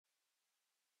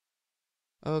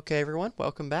Okay, everyone,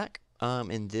 welcome back.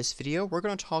 In this video, we're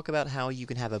going to talk about how you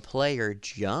can have a player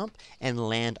jump and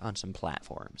land on some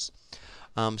platforms.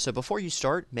 So before you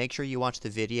start, make sure you watch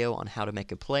the video on how to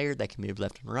make a player that can move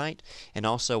left and right, and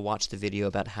also watch the video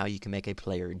about how you can make a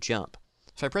player jump.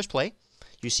 So I press play.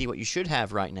 You see what you should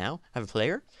have right now. I have a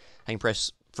player. I can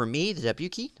press, for me, the W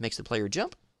key makes the player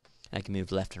jump. And I can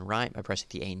move left and right by pressing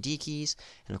the A and D keys,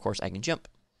 and of course I can jump,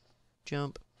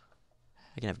 jump,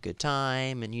 I can have a good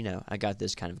time, and I got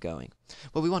this kind of going.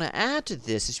 What we want to add to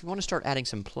this is we want to start adding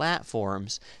some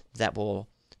platforms that will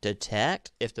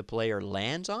detect if the player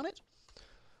lands on it,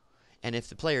 and if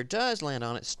the player does land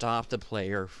on it, stop the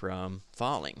player from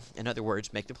falling. In other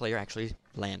words, make the player actually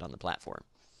land on the platform.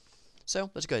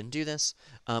 So let's go ahead and do this.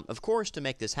 Of course, to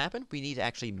make this happen, we need to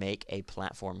actually make a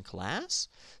platform class.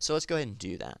 So let's go ahead and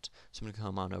do that. So I'm going to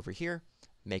come on over here,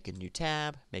 make a new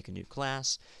tab, make a new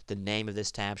class. The name of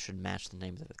this tab should match the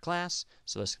name of the class.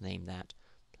 So let's name that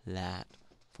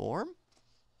platform.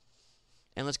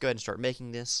 And let's go ahead and start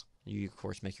making this. You, of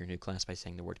course, make your new class by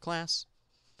saying the word class.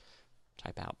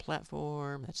 Type out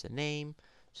platform, that's the name,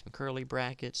 some curly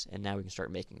brackets, and now we can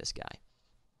start making this guy.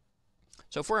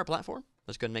 So for our platform,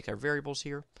 let's go ahead and make our variables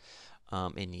here.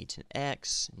 It needs an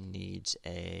X, needs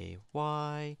a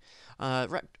Y.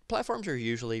 Platforms are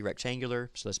usually rectangular,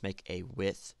 so let's make a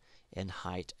width and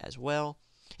height as well.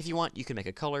 If you want, you can make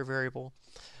a color variable.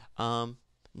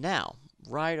 Now,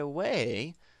 right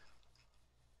away,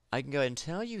 I can go ahead and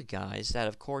tell you guys that,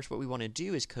 of course, what we want to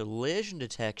do is collision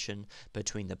detection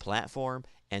between the platform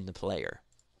and the player.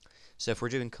 So if we're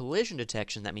doing collision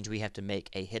detection, that means we have to make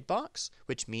a hitbox,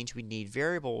 which means we need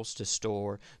variables to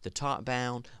store the top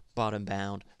bound, bottom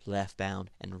bound, left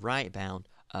bound, and right bound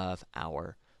of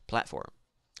our platform.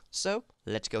 So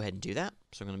let's go ahead and do that.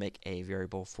 So I'm going to make a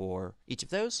variable for each of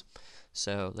those.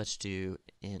 So let's do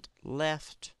int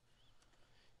left,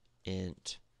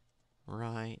 int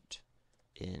right,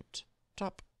 int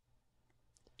top,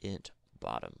 int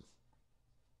bottom.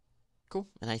 Cool,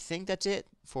 and I think that's it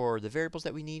for the variables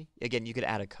that we need. Again, you could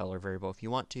add a color variable if you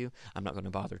want to. I'm not going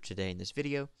to bother today in this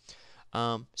video.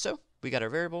 So we got our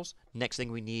variables. Next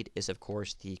thing we need is, of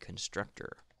course, the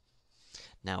constructor.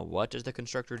 Now, what does the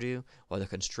constructor do? Well, the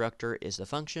constructor is the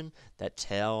function that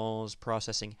tells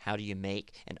processing how do you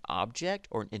make an object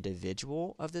or an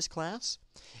individual of this class.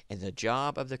 And the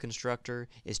job of the constructor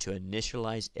is to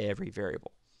initialize every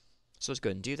variable. So let's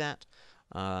go ahead and do that.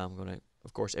 I'm going to,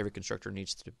 of course, every constructor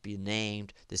needs to be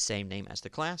named the same name as the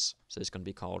class. So it's going to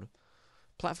be called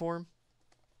platform.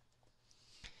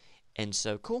 And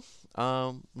so, cool.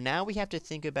 Now we have to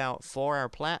think about, for our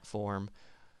platform,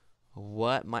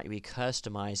 what might we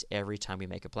customize every time we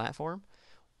make a platform?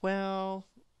 Well,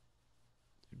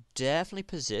 definitely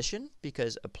position,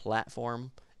 because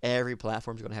every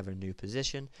platform is going to have a new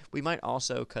position. We might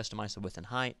also customize the width and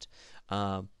height.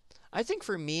 I think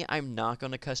for me, I'm not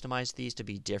going to customize these to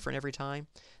be different every time.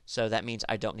 So that means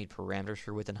I don't need parameters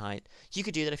for width and height. You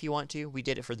could do that if you want to. We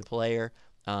did it for the player.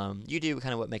 You do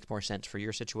kind of what makes more sense for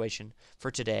your situation. For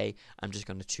today, I'm just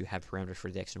going to have parameters for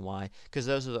the X and Y, because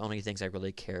those are the only things I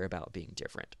really care about being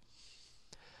different.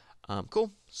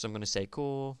 Cool. So I'm going to say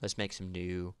cool. Let's make some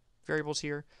new variables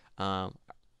here.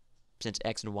 Since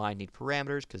X and Y need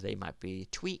parameters because they might be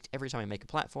tweaked every time I make a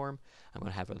platform, I'm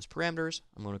going to have those parameters.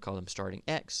 I'm going to call them starting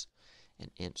X and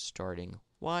int starting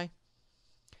Y.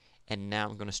 And now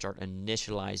I'm going to start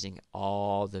initializing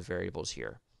all the variables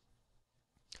here.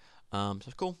 So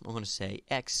cool. I'm going to say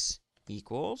X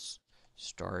equals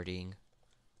starting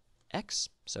X.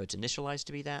 So it's initialized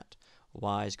to be that.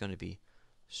 Y is going to be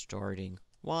starting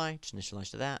Y. It's initialized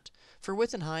to that. For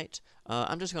width and height,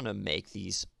 I'm just going to make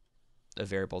these a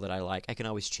variable that I like. I can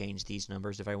always change these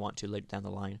numbers if I want to later down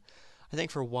the line. I think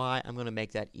for Y, I'm going to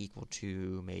make that equal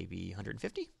to maybe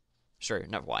 150. Sure,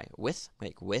 not Y, width.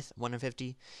 Make width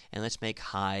 150. And let's make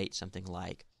height something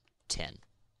like 10.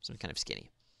 Some kind of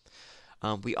skinny.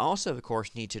 We also, of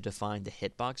course, need to define the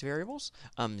hitbox variables.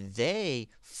 They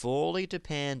fully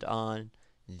depend on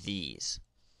these.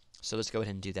 So let's go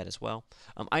ahead and do that as well.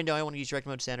 I know I want to use direct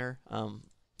mode center.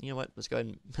 You know what? Let's go ahead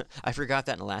and I forgot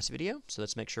that in the last video, so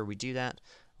let's make sure we do that.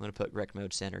 I'm going to put rect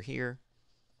mode center here.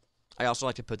 I also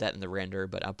like to put that in the render,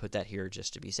 but I'll put that here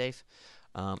just to be safe.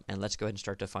 And let's go ahead and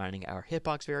start defining our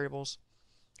hitbox variables,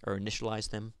 or initialize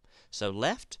them. So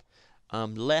left,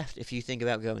 if you think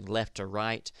about going left to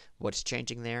right, what's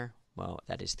changing there? Well,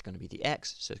 that is going to be the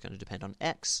X, so it's going to depend on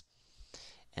X.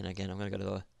 And again, I'm going to go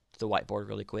to the whiteboard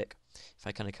really quick. If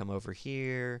I kind of come over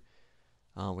here,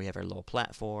 we have our little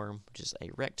platform, which is a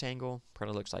rectangle.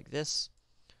 Probably looks like this,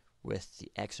 with the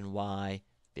X and Y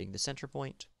being the center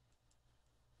point.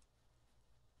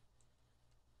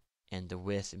 and the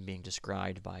width being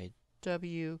described by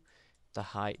W, the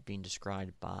height being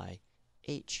described by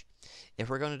H. If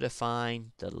we're going to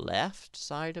define the left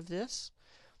side of this,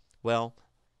 well,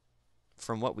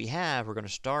 from what we have, we're going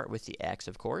to start with the x,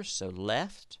 of course. So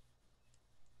left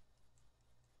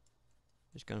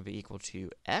is going to be equal to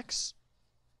x,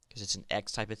 because it's an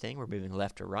x type of thing. We're moving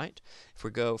left to right. If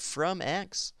we go from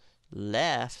x,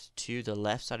 left to the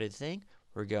left side of the thing,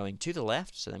 we're going to the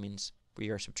left, so that means we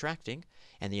are subtracting,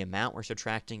 and the amount we're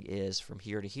subtracting is from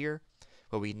here to here.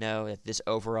 Well, we know that this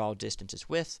overall distance is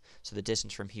width, so the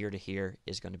distance from here to here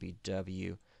is going to be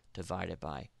W divided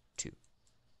by 2.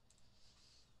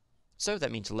 So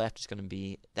that means left is going to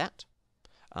be that.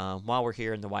 While we're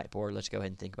here in the whiteboard, let's go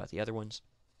ahead and think about the other ones.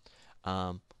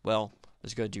 Well,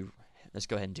 let's go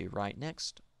ahead and do right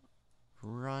next.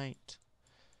 Right.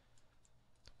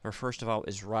 Or first of all,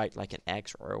 is right like an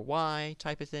X or a Y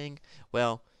type of thing?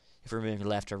 Well, if we're moving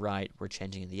left to right, we're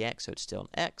changing the X, so it's still an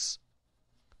X.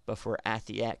 But if we're at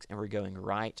the X and we're going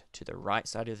right to the right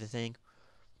side of the thing,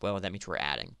 well, that means we're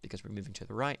adding because we're moving to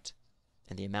the right.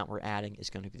 And the amount we're adding is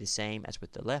going to be the same as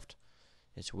with the left.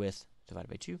 It's width divided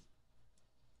by 2.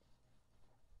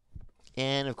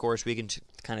 And, of course, we can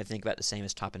kind of think about the same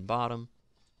as top and bottom.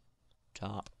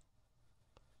 Top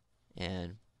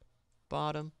and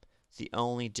bottom. The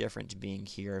only difference being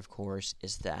here, of course,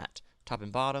 is that top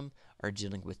and bottom are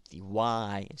dealing with the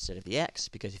y instead of the x,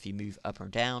 because if you move up or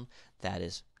down, that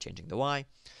is changing the y.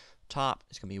 Top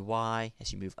is going to be y.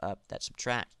 As you move up, that's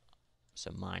subtract.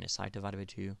 So minus height divided by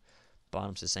 2.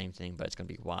 Bottom's the same thing, but it's going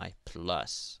to be y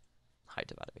plus height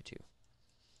divided by 2.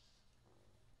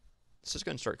 So it's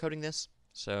going to start coding this.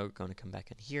 So going to come back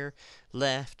in here.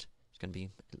 Left is going to be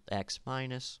x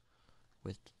minus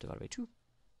width divided by 2.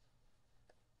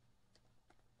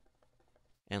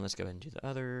 And let's go ahead and do the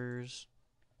others.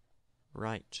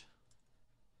 Right,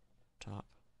 top,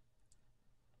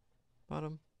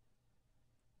 bottom.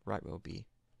 Right will be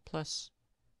plus,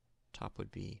 top would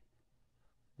be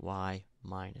y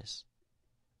minus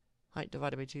height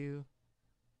divided by 2.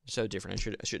 So different. I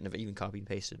shouldn't have even copied and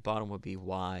pasted. Bottom would be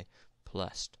y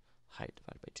plus height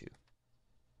divided by 2.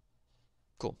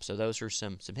 Cool. So those are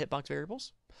some hitbox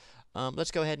variables.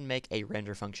 Let's go ahead and make a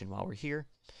render function while we're here.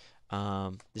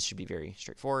 This should be very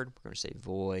straightforward. We're going to say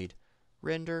void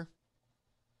render.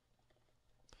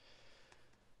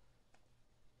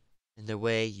 And the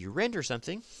way you render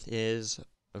something is,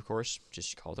 of course,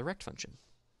 just call the rect function.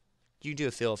 You can do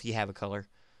a fill if you have a color.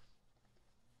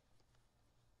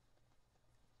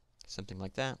 Something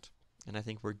like that. And I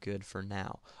think we're good for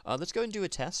now. Let's go and do a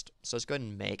test. So let's go ahead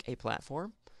and make a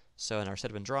platform. So in our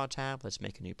setup and draw tab, let's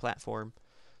make a new platform.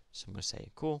 So I'm going to say,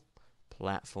 cool,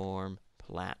 platform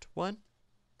plat1.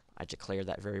 I declare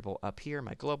that variable up here,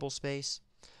 my global space.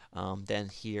 Then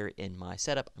here in my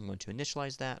setup, I'm going to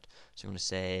initialize that. So I'm going to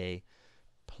say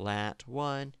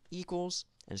plat1 equals,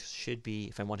 and it should be,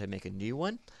 if I want to make a new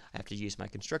one, I have to use my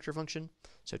constructor function.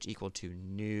 So it's equal to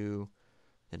new,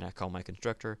 then I call my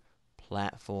constructor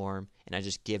platform, and I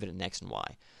just give it an x and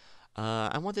y.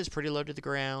 I want this pretty low to the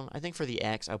ground. I think for the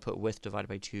x, I'll put width divided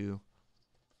by 2.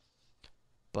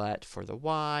 But for the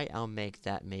y, I'll make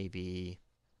that maybe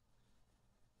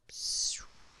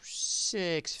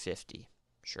 650.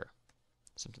 Sure.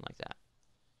 Something like that.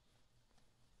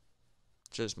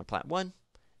 So this is my plat1.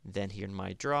 Then here in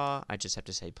my draw, I just have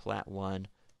to say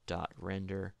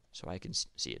plat1.render so I can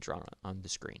see it drawn on the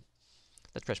screen.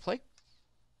 Let's press play.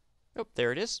 Oh,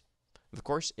 there it is. Of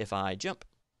course, if I jump,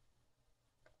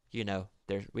 you know,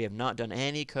 we have not done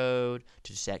any code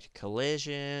to detect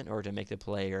collision or to make the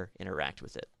player interact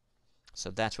with it.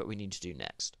 So that's what we need to do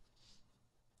next.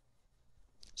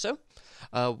 So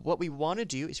what we want to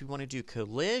do is we want to do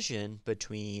collision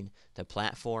between the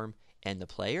platform and the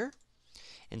player.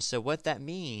 And so what that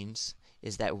means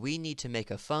is that we need to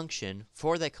make a function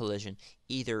for that collision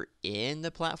either in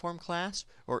the platform class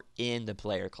or in the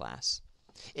player class.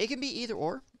 It can be either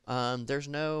or. There's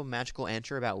no magical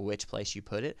answer about which place you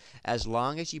put it, as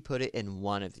long as you put it in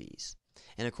one of these.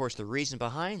 And of course, the reason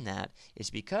behind that is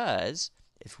because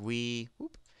if we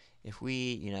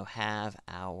have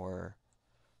our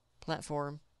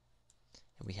platform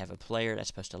and we have a player that's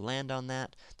supposed to land on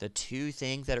that, the two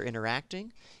things that are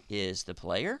interacting is the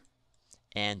player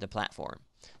and the platform.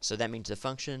 So that means the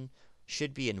function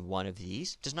should be in one of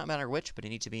these. Does not matter which, but it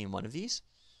needs to be in one of these.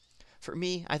 For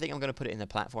me, I think I'm going to put it in the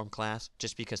platform class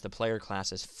just because the player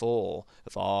class is full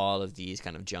of all of these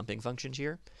kind of jumping functions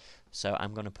here. So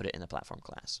I'm going to put it in the platform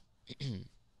class.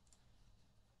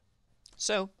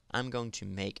 So I'm going to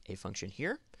make a function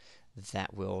here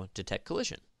that will detect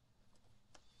collision.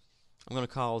 I'm going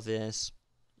to call this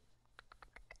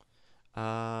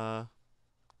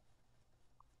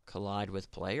collide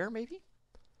with player, maybe?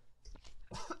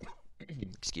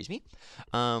 Excuse me.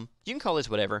 You can call this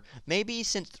whatever. Maybe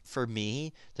since, for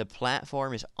me, the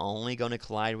platform is only going to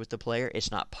collide with the player,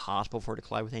 it's not possible for it to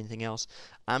collide with anything else,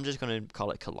 I'm just going to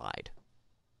call it collide.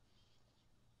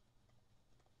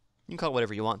 You can call it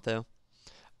whatever you want, though.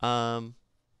 Now,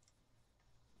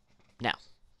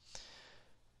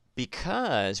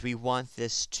 because we want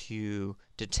this to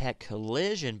detect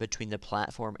collision between the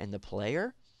platform and the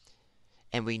player,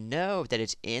 and we know that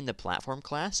it's in the platform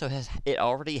class, so it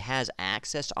already has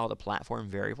access to all the platform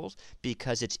variables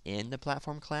because it's in the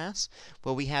platform class,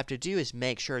 what we have to do is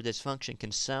make sure this function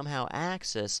can somehow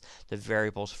access the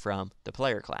variables from the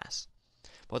player class.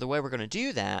 Well, the way we're going to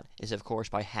do that is, of course,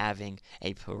 by having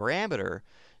a parameter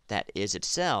that is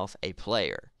itself a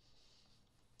player.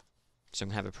 So I'm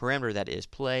going to have a parameter that is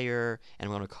player, and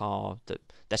I'm going to call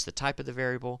that's the type of the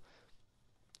variable.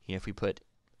 You know, if we put,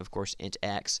 of course, int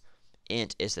x,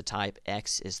 int is the type,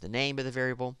 x is the name of the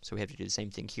variable. So we have to do the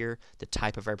same thing here. The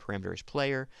type of our parameter is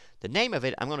player. The name of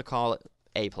it, I'm going to call it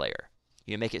a player.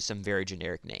 You make it some very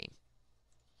generic name.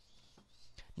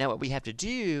 Now what we have to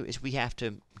do is we have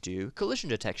to do collision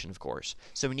detection, of course.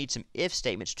 So we need some if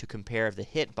statements to compare the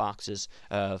hitboxes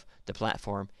of the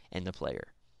platform and the player.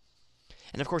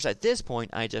 And of course, at this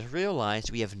point, I just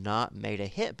realized we have not made a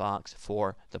hitbox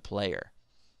for the player.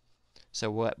 So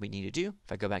what we need to do,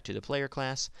 if I go back to the player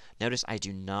class, notice I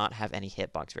do not have any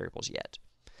hitbox variables yet.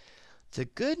 The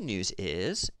good news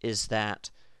is that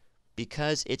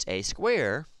because it's a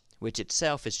square, which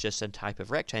itself is just a type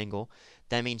of rectangle,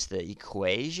 that means the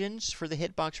equations for the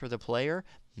hitbox for the player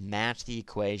match the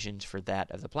equations for that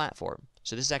of the platform.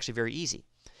 So this is actually very easy.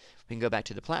 We can go back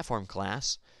to the platform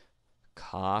class,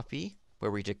 copy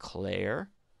where we declare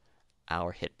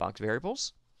our hitbox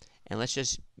variables, and let's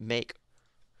just make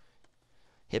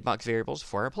hitbox variables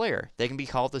for our player. They can be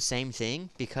called the same thing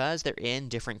because they're in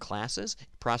different classes.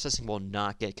 Processing will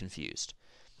not get confused.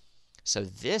 So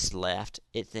this left,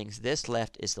 it thinks this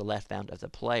left is the left bound of the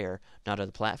player, not of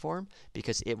the platform,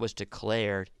 because it was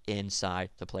declared inside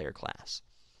the player class.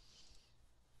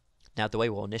 Now the way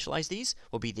we'll initialize these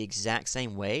will be the exact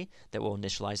same way that we'll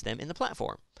initialize them in the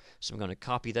platform. So I'm going to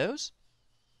copy those,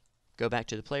 go back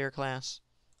to the player class,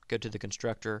 go to the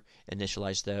constructor,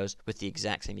 initialize those with the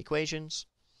exact same equations,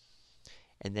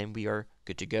 and then we are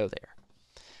good to go there.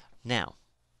 Now,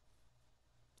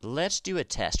 let's do a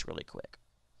test really quick.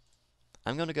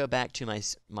 I'm going to go back to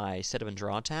my Setup and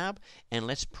Draw tab, and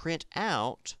let's print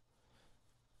out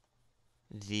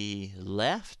the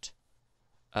left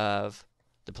of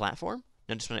the platform.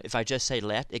 Notice if I just say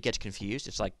left, it gets confused.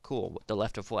 It's like, cool, the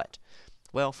left of what?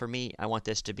 Well, for me, I want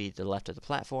this to be the left of the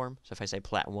platform. So if I say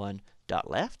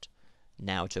plat1.left,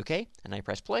 now it's okay, and I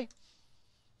press play.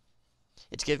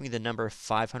 It's giving me the number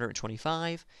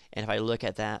 525, and if I look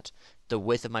at that, the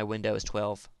width of my window is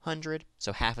 1200,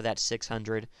 so half of that's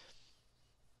 600.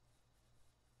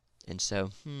 And so,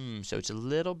 so it's a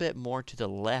little bit more to the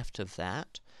left of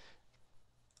that.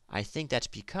 I think that's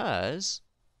because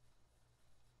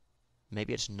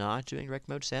maybe it's not doing rect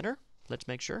mode center. Let's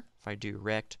make sure. If I do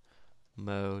rect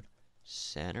mode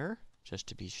center, just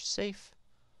to be safe.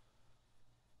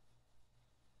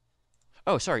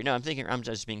 Oh, sorry, no, I'm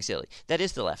just being silly. That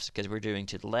is the left, because we're doing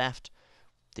to the left.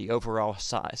 The overall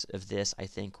size of this, I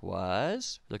think,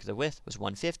 was, look at the width, was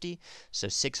 150. So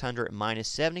 600 minus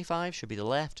 75 should be the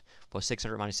left. Well,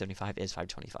 600 minus 75 is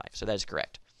 525. So that is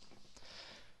correct.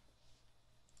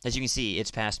 As you can see,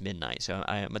 it's past midnight, so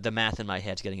the math in my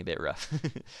head's getting a bit rough.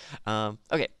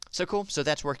 Okay, so cool. So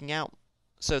that's working out.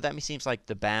 So that seems like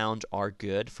the bounds are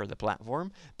good for the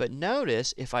platform. But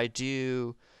notice if I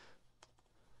do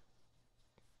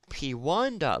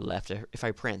p1.left, if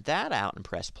I print that out and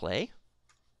press play,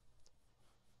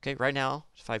 okay, right now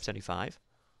it's 575.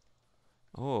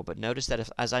 Oh, but notice that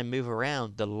as I move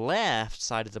around, the left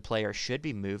side of the player should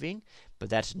be moving, but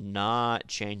that's not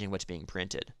changing what's being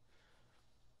printed.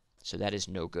 So that is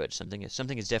no good. Something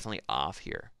is definitely off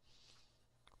here.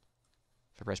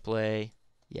 If I press play,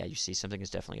 yeah, you see something is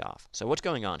definitely off. So what's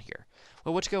going on here?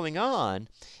 Well, what's going on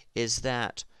is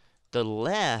that the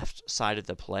left side of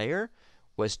the player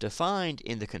was defined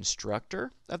in the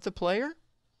constructor of the player,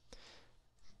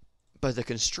 but the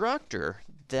constructor,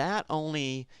 that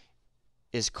only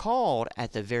is called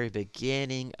at the very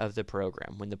beginning of the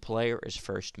program, when the player is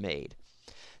first made.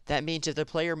 That means if the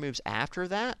player moves after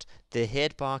that, the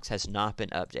hitbox has not been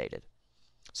updated.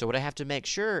 So what I have to make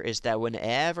sure is that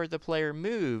whenever the player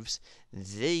moves,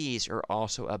 these are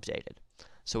also updated.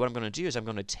 So what I'm going to do is I'm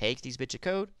going to take these bits of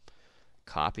code,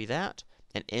 copy that,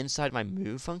 and inside my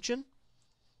move function,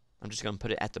 I'm just going to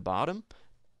put it at the bottom.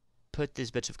 put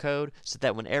these bits of code so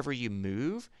that whenever you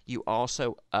move, you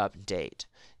also update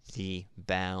the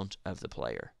bound of the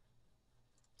player.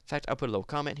 In fact, I'll put a little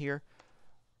comment here.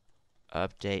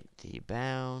 Update the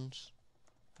bounds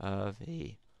of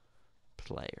the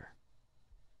player.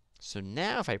 So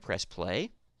now if I press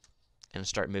play and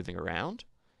start moving around,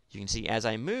 you can see as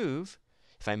I move,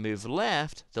 if I move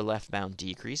left, the left bound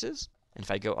decreases. And if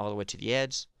I go all the way to the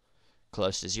edge,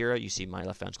 close to 0, you see my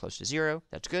left bound's close to 0.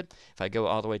 That's good. If I go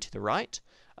all the way to the right,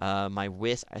 my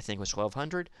width, I think, was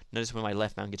 1200. Notice when my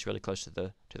left bound gets really close to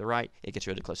the right, it gets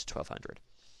really close to 1200.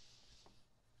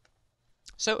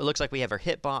 So it looks like we have our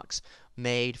hitbox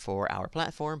made for our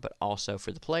platform, but also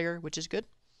for the player, which is good.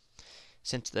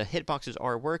 Since the hitboxes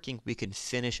are working, we can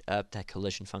finish up that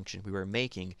collision function we were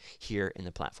making here in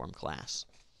the platform class.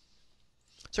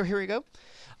 So here we go.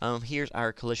 Here's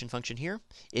our collision function here.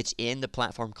 It's in the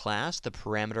platform class. The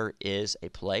parameter is a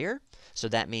player. So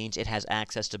that means it has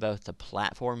access to both the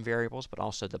platform variables but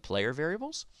also the player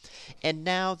variables. And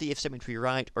now the if statements we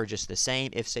write are just the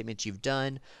same if statements you've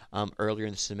done earlier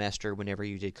in the semester whenever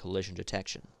you did collision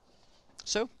detection.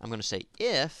 So I'm going to say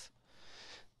if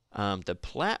the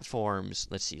platform's,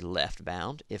 let's see, left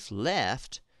bound, if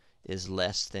left is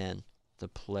less than the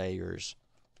player's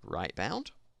right bound.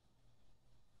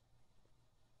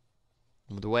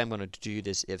 The way I'm going to do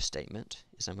this if statement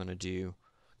is I'm going to do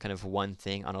kind of one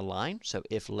thing on a line. So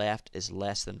if left is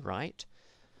less than right,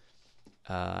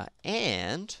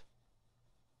 and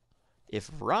if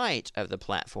right of the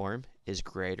platform is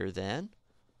greater than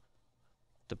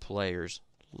the player's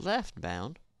left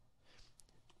bound,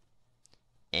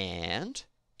 and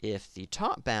if the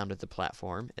top bound of the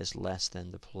platform is less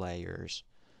than the player's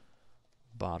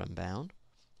bottom bound,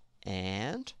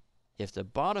 and if the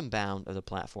bottom bound of the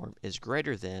platform is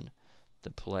greater than the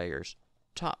player's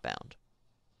top bound.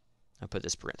 I'll put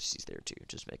this parentheses there too,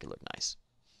 just to make it look nice.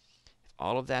 If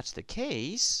all of that's the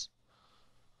case,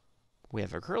 we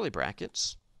have our curly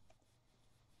brackets.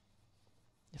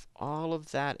 If all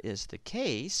of that is the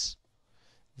case,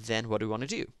 then what do we want to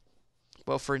do?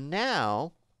 Well, for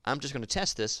now, I'm just going to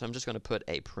test this, so I'm just going to put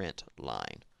a print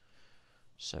line.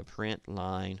 So print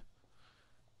line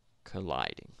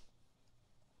colliding.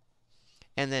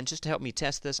 And then just to help me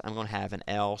test this, I'm going to have an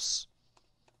else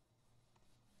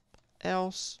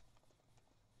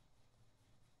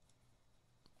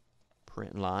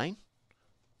print line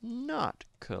not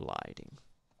colliding.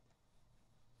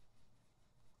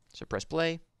 So press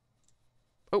play.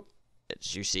 Oh,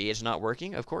 as you see, it's not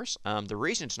working, of course. The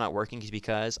reason it's not working is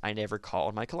because I never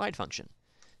called my collide function.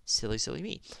 Silly, silly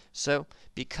me. So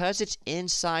because it's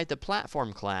inside the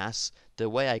platform class, the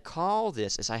way I call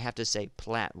this is I have to say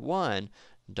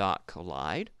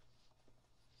plat1.collide.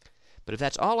 But if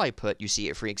that's all I put, you see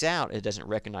it freaks out. It doesn't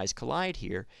recognize collide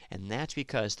here, and that's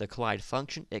because the collide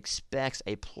function expects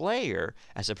a player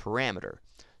as a parameter.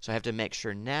 So I have to make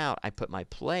sure now I put my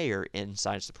player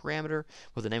inside the parameter.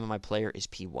 Well, the name of my player is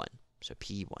P1. So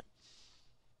P1.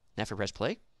 Now if I press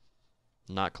play,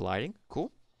 not colliding.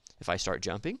 Cool. If I start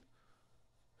jumping,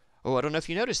 oh, I don't know if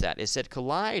you noticed that. It said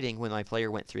colliding when my player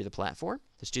went through the platform.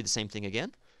 Let's do the same thing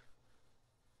again.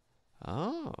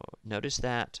 Oh, notice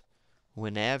that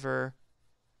whenever,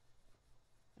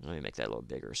 let me make that a little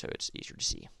bigger so it's easier to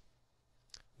see.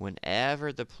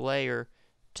 Whenever the player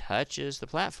touches the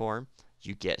platform,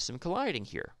 you get some colliding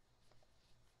here.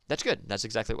 That's good. That's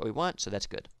exactly what we want, so that's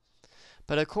good.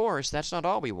 But of course, that's not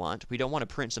all we want. We don't want to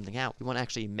print something out. We want to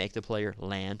actually make the player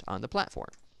land on the platform.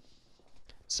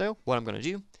 So what I'm going to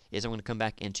do is I'm going to come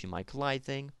back into my collide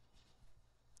thing,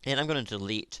 and I'm going to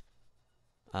delete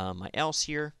my else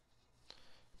here,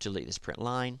 delete this print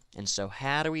line. And so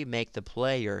how do we make the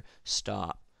player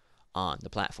stop on the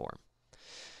platform?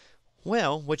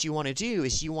 Well, what you want to do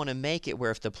is you want to make it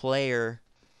where if the player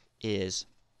is,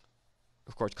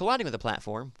 of course, colliding with the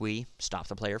platform, we stop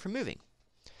the player from moving.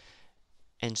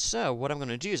 And so what I'm going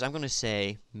to do is I'm going to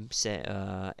say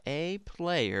a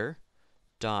player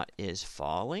dot is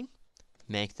falling,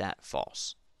 make that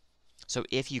false. So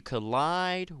if you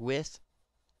collide with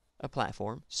a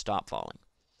platform, stop falling.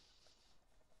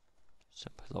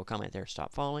 So put a little comment there,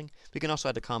 stop falling. We can also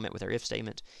add a comment with our if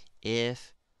statement.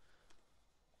 If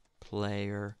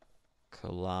player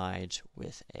collides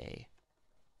with a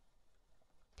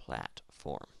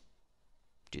platform.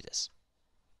 Do this.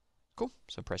 Cool.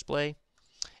 So press play.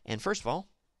 And first of all,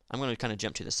 I'm going to kind of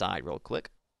jump to the side real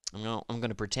quick. I'm going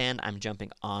to pretend I'm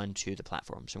jumping onto the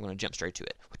platform. So I'm going to jump straight to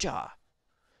it. Wha-cha!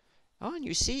 Oh, and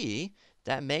you see,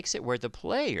 that makes it where the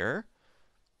player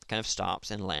kind of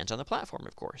stops and lands on the platform,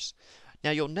 of course.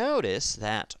 Now, you'll notice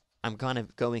that I'm kind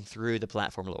of going through the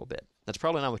platform a little bit. That's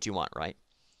probably not what you want, right?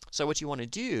 So what you want to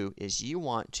do is you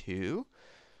want to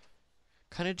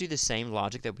kind of do the same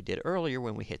logic that we did earlier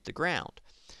when we hit the ground.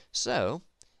 So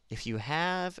if you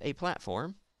have a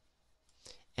platform,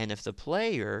 and if the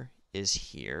player is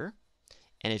here,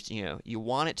 and if you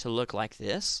want it to look like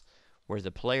this, where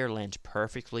the player lands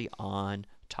perfectly on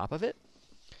top of it,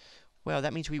 well,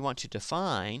 that means we want to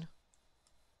define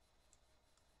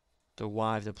the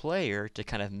y of the player to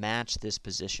kind of match this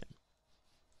position.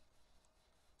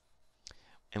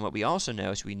 And what we also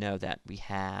know is we know that we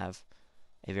have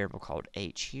a variable called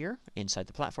h here inside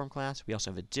the platform class. We also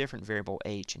have a different variable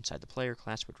h inside the player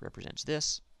class, which represents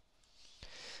this.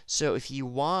 So if you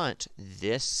want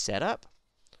this setup,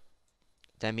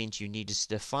 that means you need to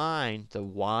define the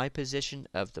y position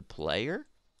of the player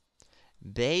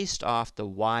based off the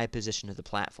y position of the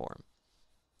platform.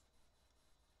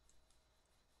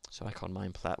 So I called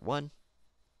mine plat1.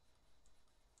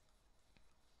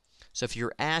 So if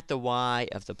you're at the y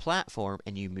of the platform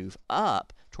and you move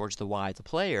up towards the y of the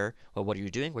player, well, what are you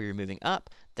doing? Well, you're moving up.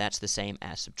 That's the same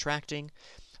as subtracting.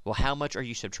 Well, how much are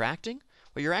you subtracting?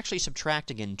 Well, you're actually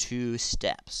subtracting in 2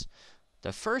 steps.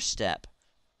 The first step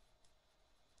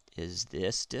is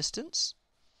this distance.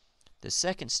 The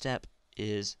second step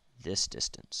is this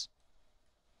distance.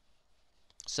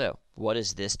 So what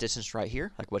is this distance right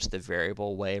here? Like, what's the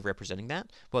variable way of representing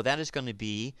that? Well, that is going to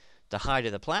be the height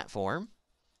of the platform.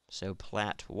 So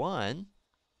plat1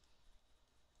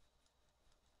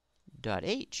 dot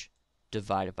h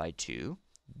divided by 2.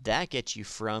 That gets you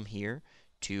from here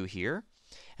to here.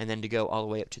 And then to go all the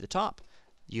way up to the top,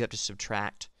 you have to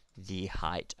subtract the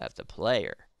height of the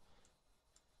player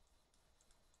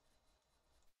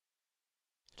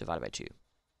divided by 2.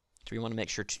 So we want to make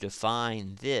sure to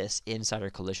define this inside our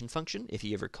collision function if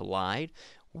you ever collide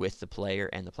with the player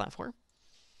and the platform.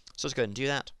 So let's go ahead and do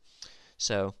that.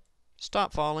 So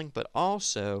stop falling, but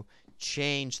also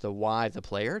change the y of the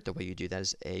player. The way you do that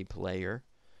is a player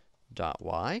dot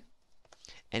y,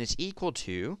 and it's equal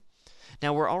to.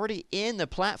 Now we're already in the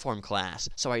platform class,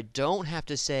 so I don't have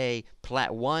to say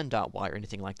plat1 dot y or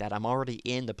anything like that. I'm already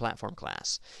in the platform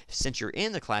class. Since you're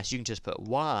in the class, you can just put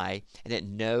y, and it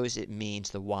knows it means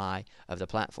the y of the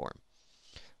platform.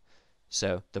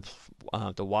 So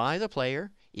the y of the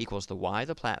player equals the y of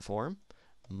the platform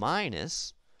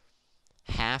minus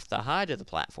half the height of the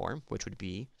platform, which would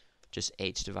be just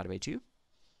h divided by 2.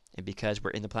 And because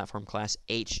we're in the platform class,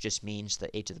 h just means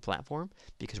the h of the platform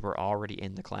because we're already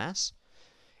in the class.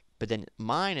 But then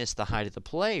minus the height of the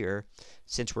player.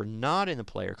 Since we're not in the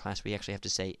player class, we actually have to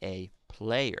say a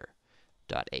player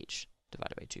dot h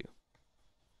divided by 2.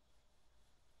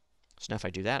 So now if I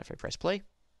do that, if I press play,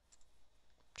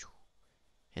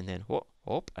 and then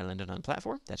I landed on the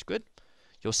platform. That's good.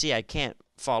 You'll see I can't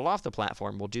fall off the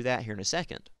platform. We'll do that here in a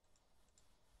second.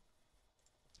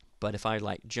 But if I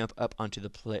like jump up onto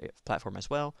the platform as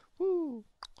well, woo,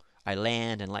 I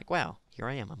land and like, wow, here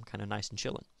I am. I'm kind of nice and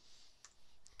chilling.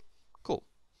 Cool.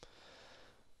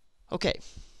 Okay,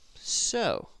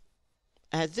 so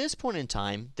at this point in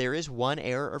time, there is one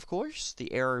error, of course.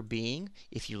 The error being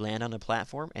if you land on a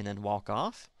platform and then walk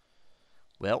off,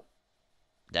 well,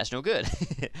 that's no good.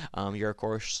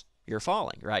 You're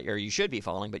falling, right? Or you should be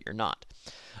falling, but you're not.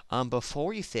 Before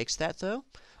we fix that, though,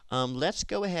 let's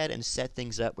go ahead and set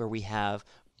things up where we have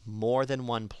more than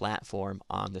one platform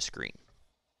on the screen.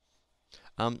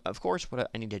 Of course, what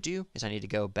I need to do is I need to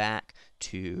go back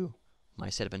to my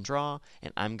setup and draw,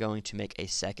 and I'm going to make a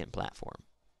second platform.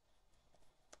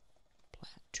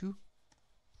 Plat2.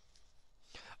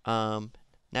 Now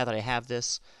that I have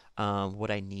this,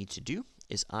 what I need to do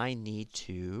is I need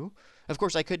to, of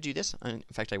course I could do this, in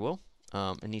fact I will.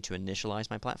 I need to initialize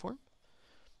my platform.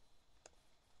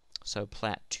 So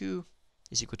plat2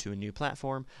 is equal to a new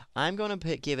platform. I'm going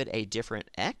to give it a different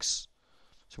x.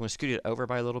 So I'm going to scoot it over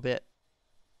by a little bit,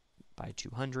 by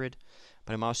 200.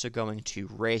 But I'm also going to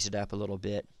raise it up a little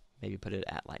bit, maybe put it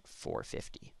at like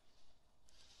 450.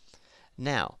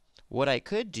 Now, what I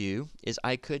could do is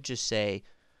I could just say,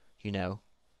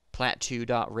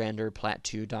 plat2.render,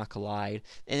 plat2.collide,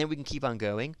 and then we can keep on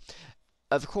going.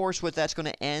 Of course, what that's going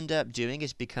to end up doing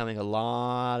is becoming a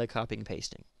lot of copying and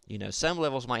pasting. Some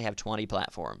levels might have 20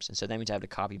 platforms, and so that means I have to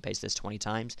copy and paste this 20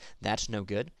 times. That's no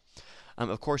good.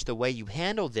 Of course, the way you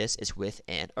handle this is with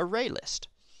an array list.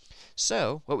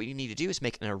 So what we need to do is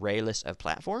make an array list of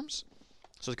platforms.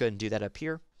 So let's go ahead and do that up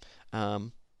here.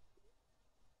 The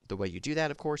way you do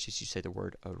that, of course, is you say the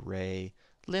word array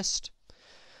list,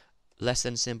 less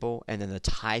than symbol, and then the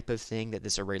type of thing that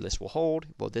this array list will hold.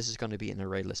 Well, this is going to be an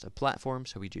array list of platforms,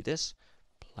 so we do this,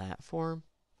 platform.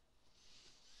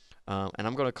 And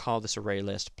I'm going to call this array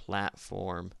list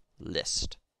platform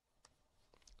list.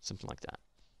 Something like that.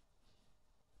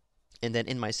 And then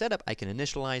in my setup, I can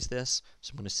initialize this.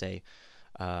 So I'm going to say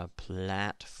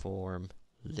platform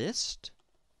list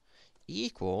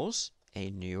equals a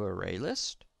new array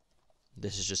list.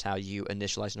 This is just how you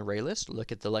initialize an array list.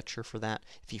 Look at the lecture for that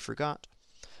if you forgot.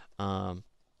 Again,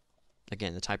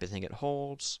 the type of thing it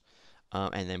holds.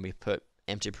 And then we put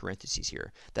empty parentheses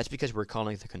here. That's because we're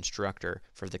calling the constructor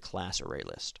for the class array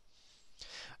list.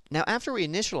 Now, after we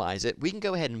initialize it, we can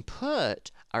go ahead and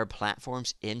put our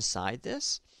platforms inside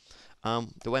this.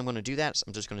 The way I'm going to do that is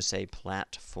I'm just going to say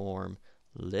platform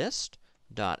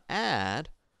list.add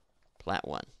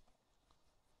plat1.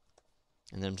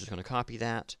 And then I'm just going to copy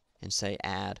that and say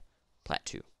add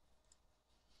plat2.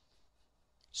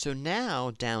 So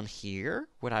now down here,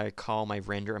 what I call my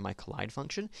render and my collide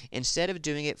function, instead of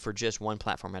doing it for just one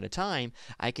platform at a time,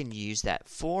 I can use that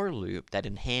for loop, that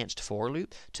enhanced for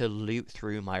loop, to loop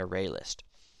through my array list.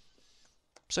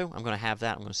 So I'm going to have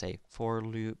that. I'm going to say for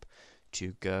loop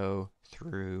to go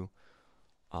through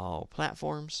all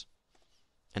platforms.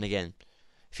 And again,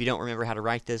 if you don't remember how to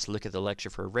write this, look at the lecture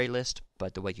for array list.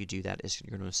 But the way you do that is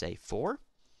you're going to say for.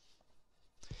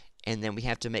 And then we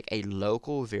have to make a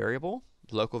local variable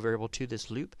to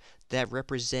this loop that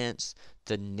represents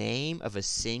the name of a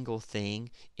single thing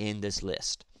in this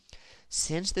list.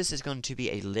 Since this is going to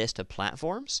be a list of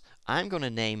platforms, I'm going to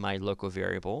name my local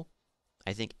variable,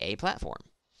 I think, a platform.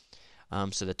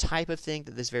 So the type of thing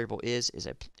that this variable is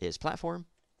platform.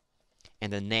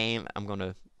 And the name I'm going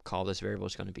to call this variable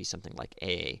is going to be something like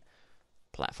a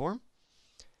platform.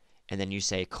 And then you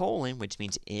say colon, which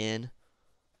means in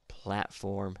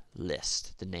platform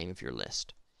list, the name of your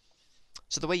list.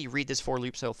 So the way you read this for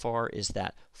loop so far is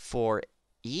that for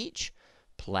each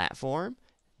platform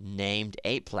named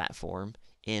a platform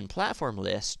in platform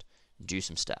list, do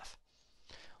some stuff.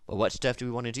 Well, what stuff do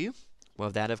we want to do?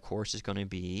 Well, that of course is going to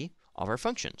be all of our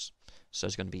functions. So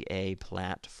it's going to be a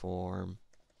platform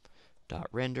dot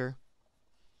render,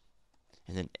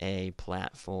 and then a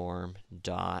platform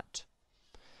dot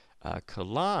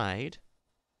collide.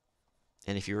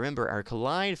 And if you remember, our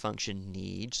collide function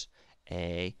needs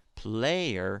a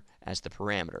player as the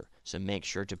parameter. So make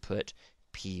sure to put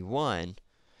P1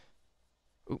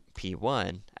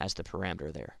 as the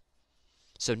parameter there.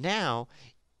 So now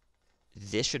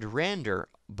this should render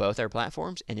both our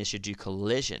platforms, and it should do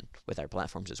collision with our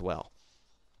platforms as well.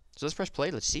 So let's press play.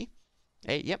 Let's see.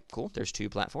 Hey, yep, cool. There's two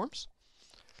platforms.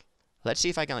 Let's see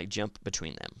if I can jump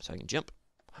between them. So I can jump.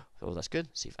 Oh, that's good.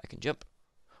 See if I can jump.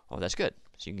 Oh, that's good.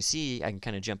 So you can see I can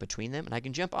kind of jump between them, and I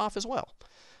can jump off as well.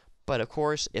 But of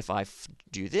course, if I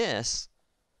do this,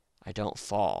 I don't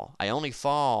fall. I only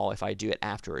fall if I do it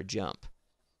after a jump,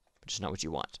 which is not what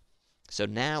you want. So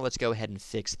now let's go ahead and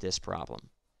fix this problem.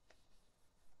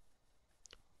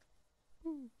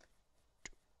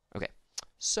 Okay,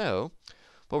 so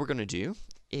what we're going to do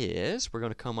is we're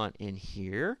going to come on in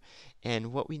here,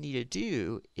 and what we need to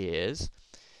do is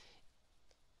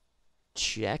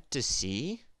check to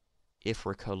see if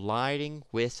we're colliding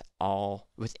with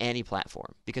any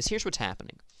platform. Because here's what's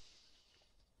happening.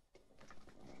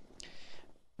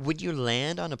 When you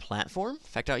land on a platform, in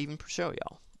fact, I'll even show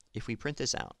y'all. If we print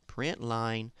this out, print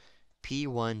line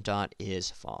p1 dot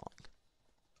is falling.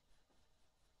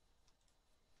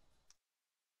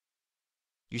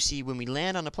 You see, when we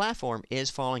land on a platform, is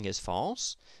falling is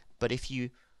false. But if you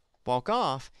walk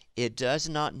off, it does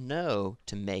not know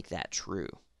to make that true.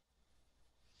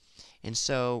 And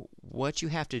so what you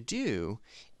have to do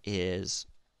is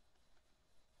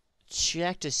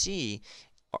check to see,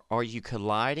 are you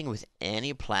colliding with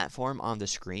any platform on the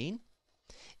screen?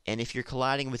 And if you're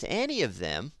colliding with any of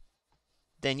them,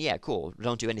 then yeah, cool.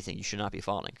 Don't do anything. You should not be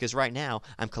falling. Because right now,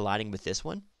 I'm colliding with this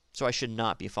one, so I should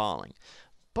not be falling.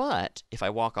 But if I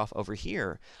walk off over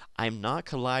here, I'm not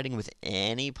colliding with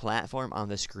any platform on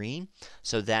the screen,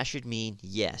 so that should mean,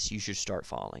 yes, you should start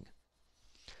falling.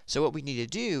 So what we need to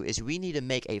do is we need to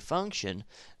make a function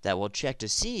that will check to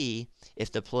see if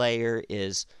the player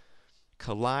is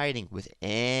colliding with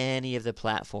any of the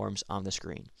platforms on the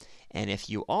screen. And if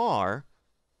you are,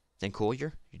 then cool,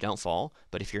 you don't fall.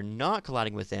 But if you're not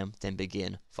colliding with them, then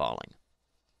begin falling.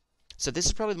 So this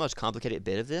is probably the most complicated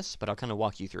bit of this, but I'll kind of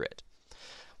walk you through it.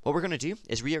 What we're going to do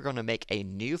is we are going to make a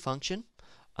new function.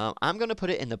 I'm going to put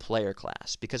it in the player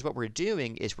class, because what we're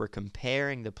doing is we're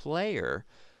comparing the player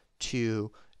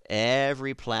to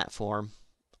every platform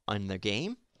on the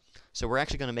game. So we're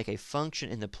actually going to make a function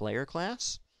in the player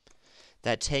class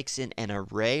that takes in an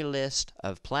array list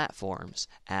of platforms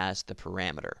as the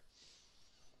parameter.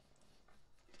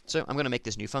 So I'm going to make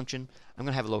this new function. I'm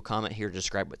going to have a little comment here to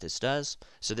describe what this does.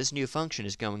 So this new function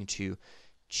is going to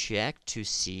check to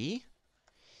see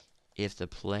if the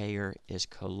player is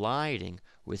colliding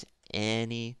with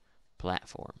any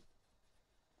platform.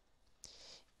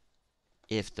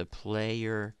 If the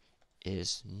player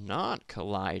is not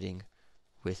colliding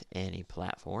with any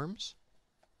platforms,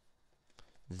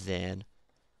 then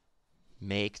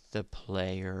make the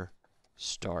player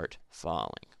start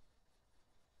falling.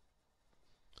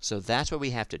 So that's what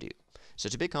we have to do. So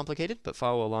it's a bit complicated, but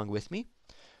follow along with me.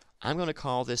 I'm going to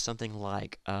call this something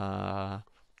like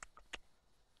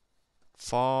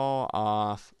fall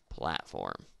off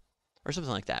platform, or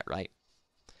something like that, right?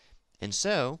 And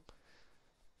so,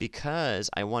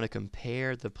 because I want to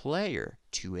compare the player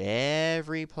to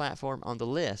every platform on the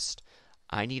list,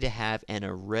 I need to have an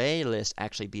array list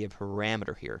actually be a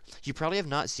parameter here. You probably have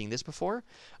not seen this before,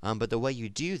 but the way you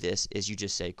do this is you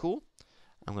just say, cool,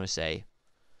 I'm going to say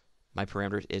my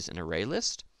parameter is an array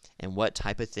list, and what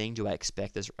type of thing do I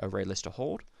expect this array list to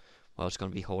hold? Well, it's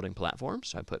going to be holding platform,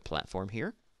 so I put platform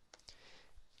here.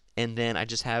 And then I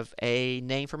just have a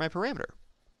name for my parameter.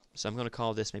 So I'm going to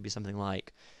call this maybe something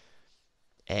like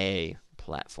a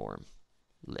platform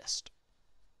list.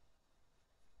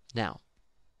 Now,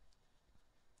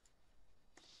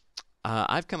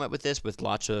 I've come up with this with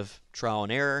lots of trial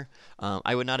and error.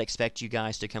 I would not expect you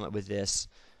guys to come up with this,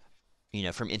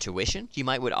 from intuition. You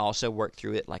would also work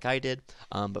through it like I did,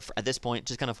 but at this point,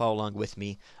 just kind of follow along with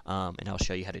me, and I'll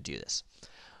show you how to do this.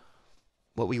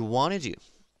 What we want to do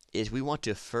is we want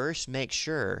to first make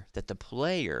sure that the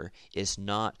player is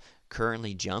not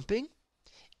currently jumping,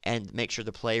 and make sure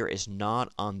the player is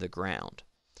not on the ground.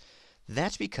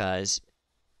 That's because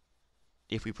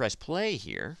if we press play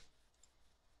here,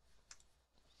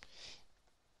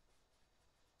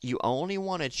 you only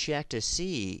want to check to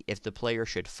see if the player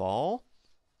should fall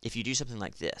if you do something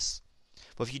like this.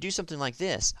 But if you do something like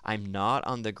this, I'm not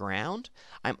on the ground,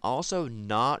 I'm also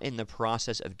not in the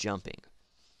process of jumping.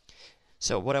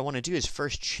 So what I want to do is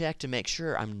first check to make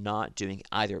sure I'm not doing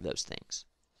either of those things.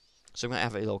 So I'm going to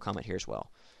have a little comment here as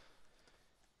well.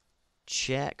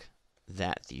 Check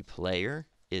that the player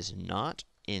is not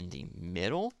in the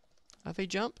middle of a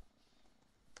jump,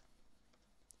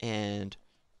 and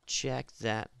check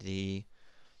that the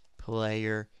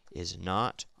player is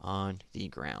not on the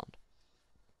ground.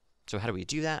 So how do we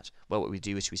do that? Well, what we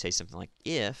do is we say something like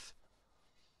if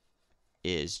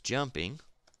is jumping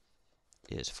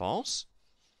is false.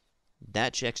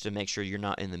 That checks to make sure you're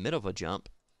not in the middle of a jump.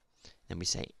 Then we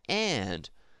say and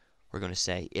we're going to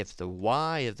say if the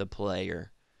y of the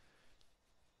player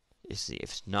is if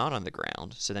it's not on the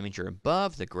ground, so that means you're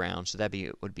above the ground, so that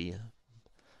would be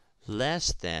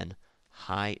less than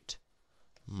height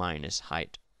minus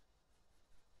height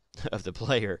of the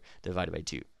player divided by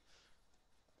 2.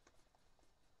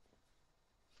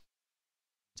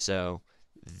 So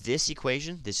this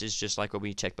equation, this is just like what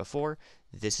we checked before.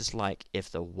 This is like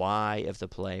if the y of the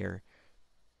player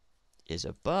is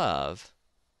above,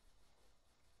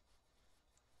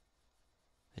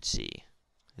 let's see,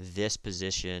 this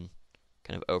position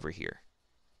kind of over here.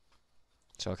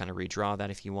 So I'll kind of redraw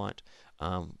that if you want.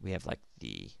 We have like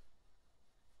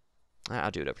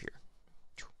I'll do it up here.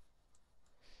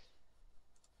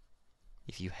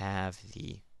 If you have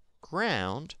the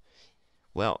ground,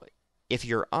 well, if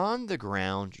you're on the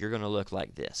ground, you're going to look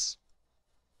like this,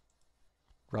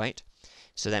 right?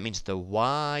 So that means the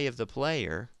y of the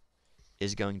player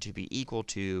is going to be equal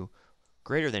to,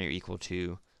 greater than or equal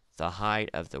to, the height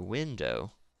of the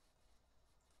window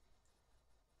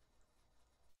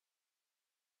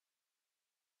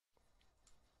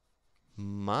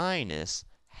minus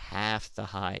half the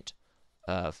height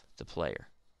of the player.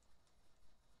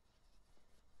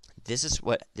 This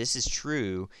is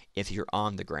true if you're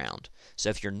on the ground. So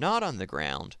if you're not on the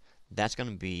ground, that's going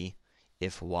to be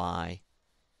if y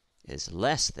is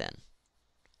less than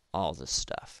all this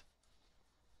stuff.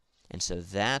 And so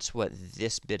that's what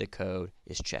this bit of code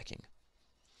is checking.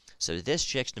 So this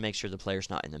checks to make sure the player's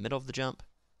not in the middle of the jump,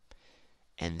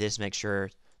 and this makes sure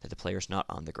that the player's not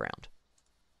on the ground.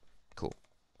 Cool.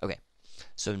 Okay.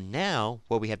 So now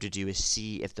what we have to do is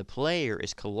see if the player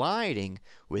is colliding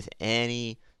with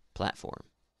any platform.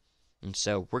 And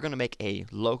so we're going to make a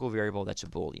local variable that's a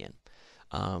Boolean.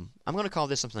 I'm going to call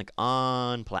this something like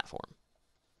on platform.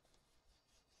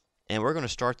 And we're going to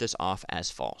start this off as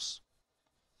false.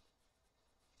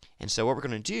 And so what we're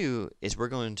going to do is we're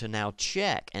going to now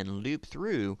check and loop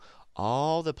through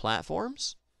all the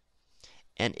platforms.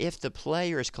 And if the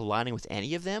player is colliding with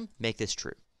any of them, make this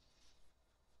true.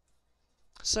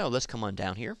 So let's come on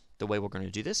down here. The way we're going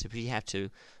to do this, if we have to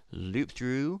loop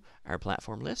through our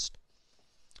platform list.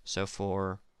 So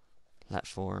for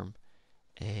platform,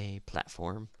 a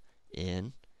platform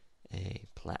in a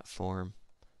platform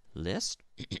list,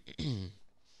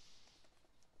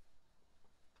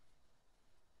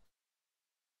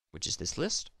 which is this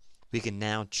list, we can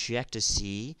now check to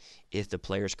see if the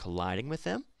player is colliding with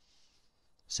them.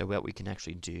 So what we can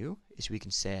actually do is we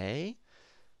can say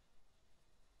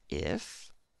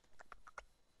if,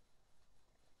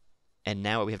 and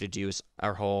now what we have to do is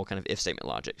our whole kind of if statement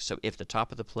logic. So if the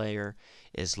top of the player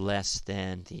is less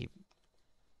than the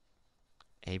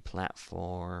a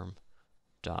platform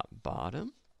dot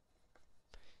bottom,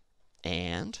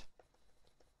 and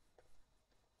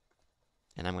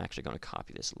I'm actually going to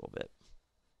copy this a little bit.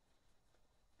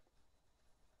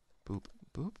 Boop,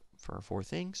 boop, for our 4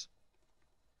 things.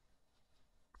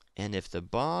 And if the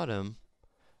bottom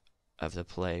of the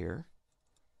player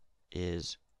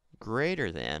is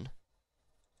greater than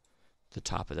the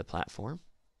top of the platform,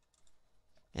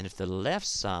 and if the left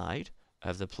side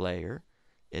of the player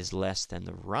is less than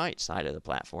the right side of the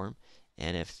platform,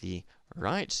 and if the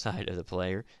right side of the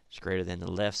player is greater than the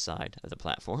left side of the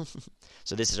platform.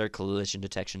 So this is our collision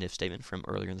detection if statement from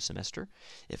earlier in the semester.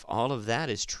 If all of that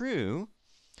is true,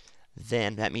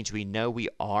 then that means we know we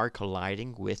are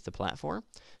colliding with the platform.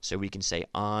 So we can say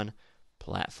on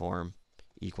platform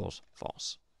equals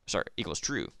false. Sorry, equals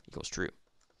true, equals true.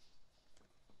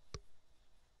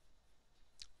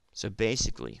 So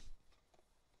basically,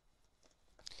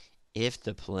 if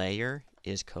the player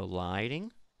is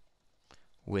colliding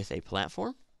with a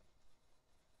platform,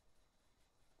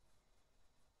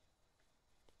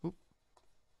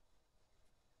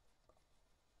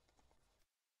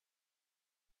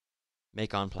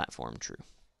 make on platform true.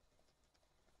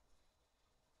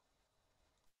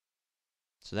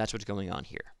 So that's what's going on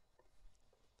here.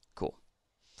 Cool.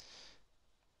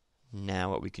 Now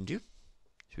what we can do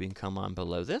is we can come on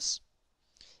below this,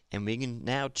 and we can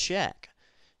now check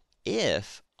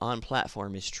if on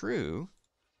platform is true.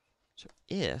 So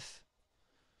if,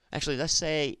 actually let's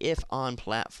say if on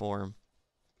platform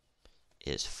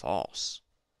is false.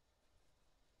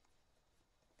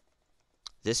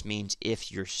 This means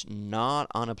if you're not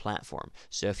on a platform.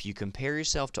 So if you compare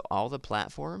yourself to all the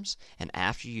platforms, and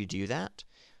after you do that,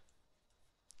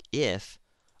 if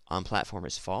on platform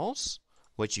is false,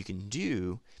 what you can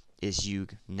do is you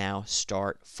now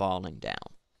start falling down.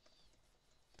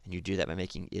 And you do that by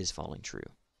making is falling true.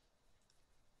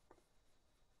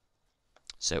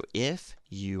 So if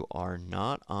you are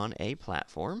not on a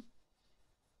platform,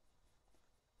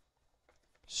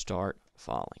 start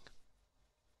falling.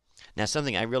 Now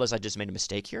something, I realize I just made a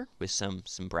mistake here with some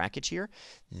brackets here.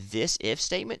 This if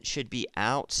statement should be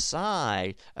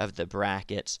outside of the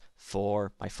brackets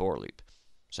for my for loop.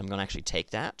 So I'm going to actually take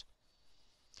that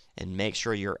and make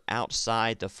sure you're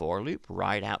outside the for loop,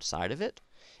 right outside of it.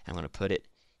 I'm going to put it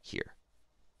here.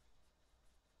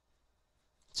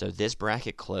 So this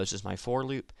bracket closes my for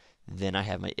loop. Then I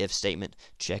have my if statement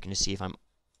checking to see if I'm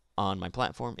on my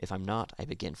platform. If I'm not, I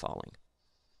begin falling.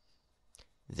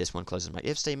 This one closes my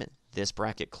if statement. This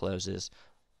bracket closes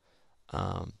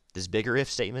this bigger if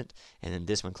statement, and then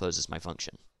this one closes my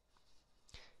function.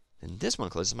 And this one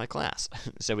closes my class.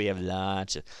 So we have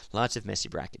lots of messy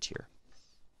brackets here.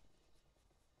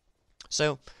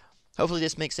 So hopefully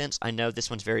this makes sense. I know this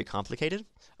one's very complicated.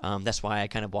 That's why I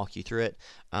kind of walk you through it.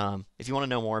 If you want to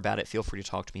know more about it, feel free to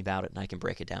talk to me about it, and I can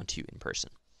break it down to you in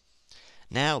person.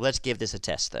 Now let's give this a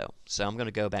test though. So I'm going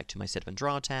to go back to my setup and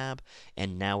draw tab,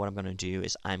 and now what I'm going to do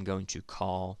is I'm going to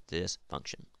call this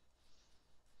function.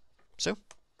 So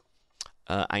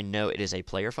I know it is a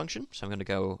player function, so I'm going to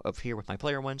go up here with my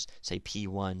player ones, say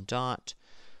p1 dot.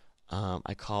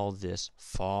 I call this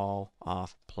fall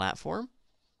off platform.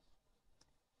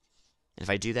 And if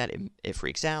I do that, it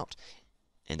freaks out.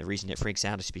 And the reason it freaks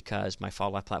out is because my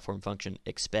fall off platform function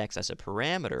expects as a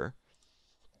parameter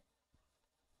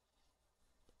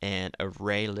an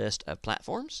array list of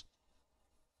platforms.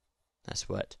 That's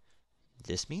what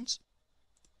this means.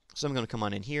 So I'm going to come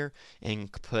on in here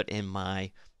and put in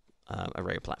my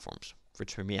array of platforms.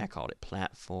 For me, I called it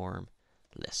platform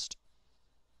list.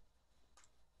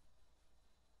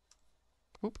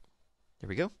 Oop, there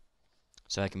we go.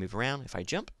 So I can move around if I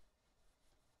jump.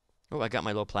 Oh, I got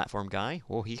my little platform guy.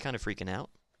 Whoa, he's kind of freaking out.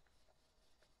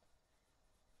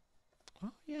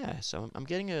 Oh, yeah, so I'm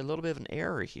getting a little bit of an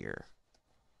error here.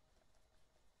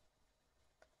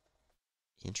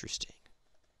 Interesting.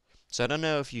 So I don't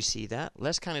know if you see that.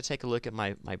 Let's kind of take a look at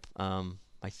my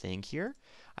thing here.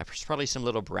 There's probably some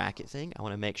little bracket thing. I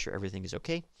want to make sure everything is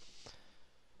okay.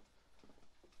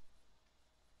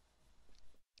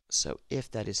 So if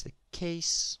that is the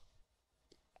case,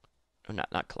 or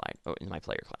not collide, oh, in my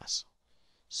player class.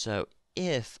 So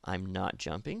if I'm not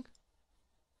jumping,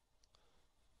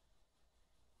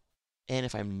 and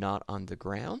if I'm not on the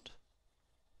ground,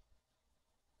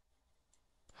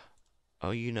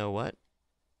 Oh, you know what?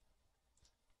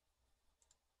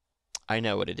 I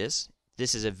know what it is.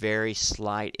 This is a very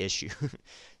slight issue.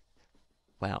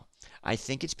 Wow. I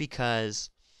think it's because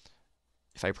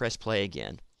if I press play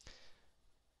again,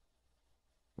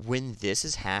 when this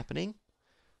is happening,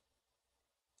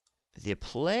 the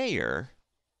player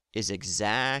is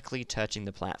exactly touching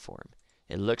the platform.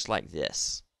 It looks like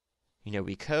this.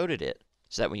 We coded it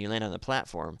so that when you land on the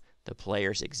platform, the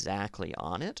player's exactly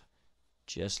on it,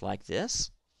 just like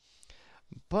this.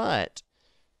 But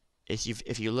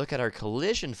if you look at our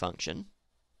collision function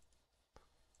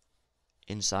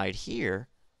inside here,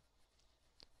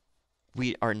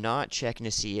 we are not checking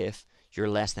to see if you're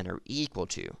less than or equal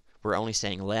to. We're only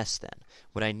saying less than.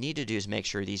 What I need to do is make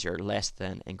sure these are less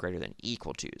than and greater than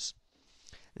equal to's.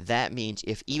 That means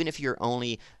even if you're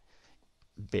only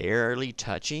barely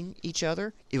touching each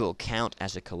other, it will count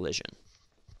as a collision.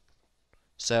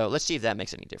 So let's see if that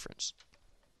makes any difference.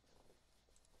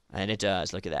 And it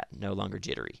does. Look at that. No longer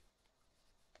jittery.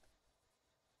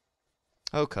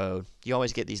 Oh, code. You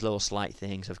always get these little slight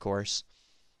things, of course.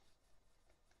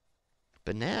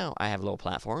 But now I have little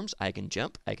platforms. I can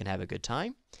jump. I can have a good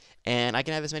time. And I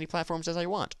can have as many platforms as I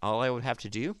want. All I would have to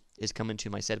do is come into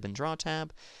my Setup and Draw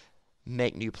tab,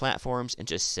 make new platforms, and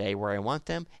just say where I want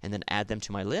them, and then add them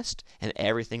to my list, and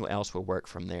everything else will work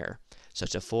from there. So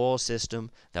it's a full system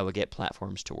that will get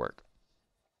platforms to work.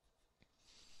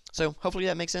 So hopefully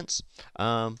that makes sense.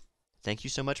 Thank you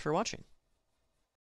so much for watching.